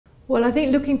Well, I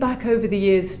think looking back over the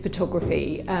years'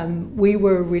 photography, we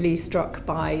were really struck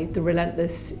by the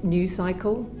relentless news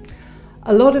cycle.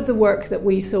 A lot of the work that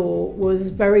we saw was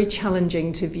very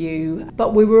challenging to view,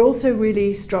 but we were also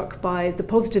really struck by the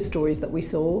positive stories that we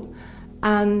saw.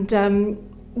 And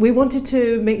we wanted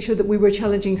to make sure that we were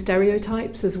challenging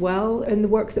stereotypes as well in the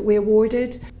work that we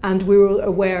awarded. And we were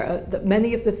aware that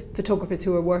many of the photographers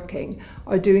who are working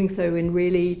are doing so in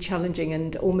really challenging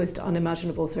and almost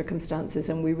unimaginable circumstances.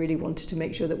 And we really wanted to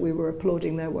make sure that we were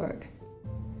applauding their work.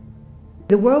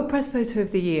 The World Press Photo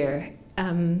of the Year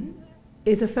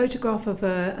is a photograph of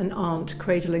an aunt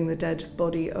cradling the dead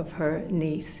body of her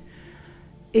niece.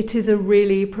 It is a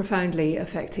really profoundly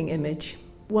affecting image.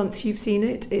 Once you've seen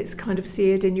it, it's kind of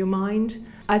seared in your mind.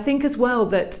 I think as well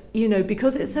that,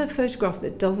 because it's a photograph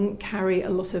that doesn't carry a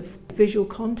lot of visual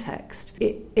context,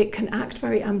 it can act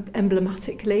very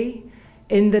emblematically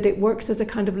in that it works as a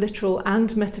kind of literal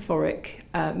and metaphoric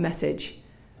message,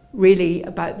 really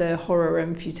about the horror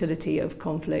and futility of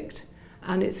conflict.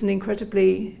 And it's an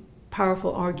incredibly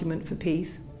powerful argument for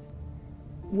peace.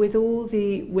 With all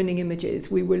the winning images,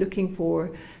 we were looking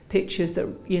for pictures that,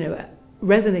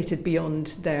 resonated beyond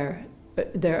their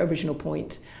original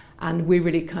point, and we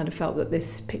really kind of felt that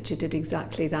this picture did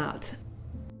exactly that.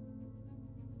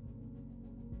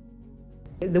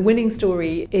 The winning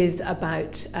story is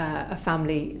about a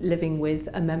family living with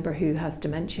a member who has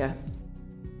dementia.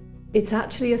 It's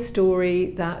actually a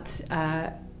story that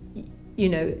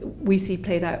we see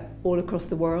played out all across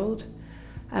the world.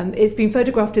 It's been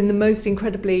photographed in the most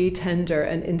incredibly tender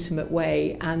and intimate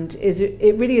way, and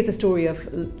it really is a story of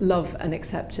love and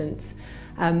acceptance.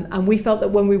 And we felt that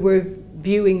when we were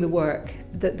viewing the work,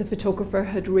 that the photographer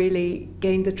had really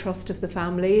gained the trust of the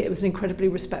family. It was an incredibly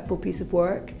respectful piece of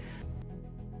work.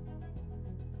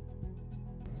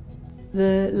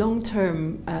 The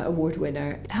long-term award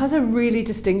winner has a really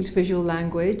distinct visual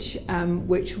language,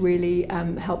 which really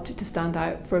helped it to stand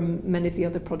out from many of the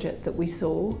other projects that we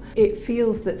saw. It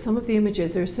feels that some of the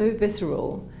images are so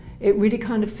visceral. It really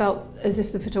kind of felt as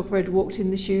if the photographer had walked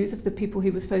in the shoes of the people he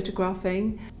was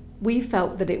photographing. We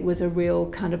felt that it was a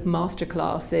real kind of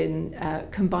masterclass in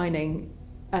combining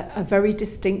a very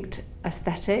distinct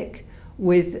aesthetic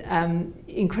with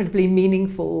incredibly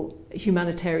meaningful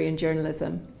humanitarian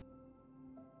journalism.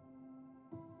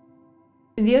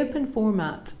 The open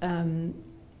format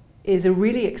is a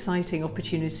really exciting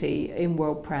opportunity in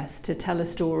World Press to tell a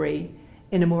story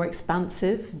in a more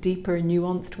expansive, deeper,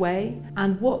 nuanced way.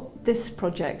 And what this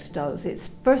project does,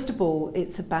 first of all,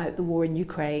 it's about the war in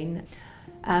Ukraine.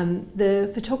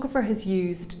 The photographer has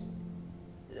used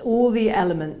all the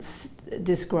elements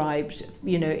described,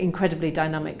 incredibly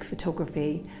dynamic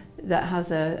photography that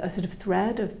has a sort of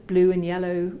thread of blue and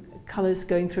yellow colours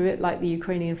going through it, like the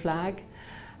Ukrainian flag.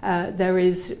 There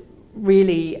is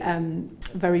really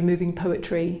very moving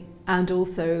poetry and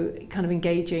also kind of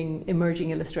engaging,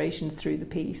 emerging illustrations through the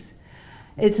piece.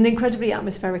 It's an incredibly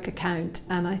atmospheric account,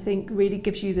 and I think really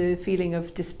gives you the feeling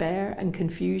of despair and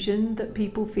confusion that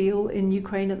people feel in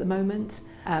Ukraine at the moment.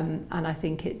 And I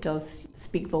think it does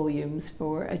speak volumes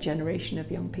for a generation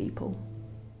of young people.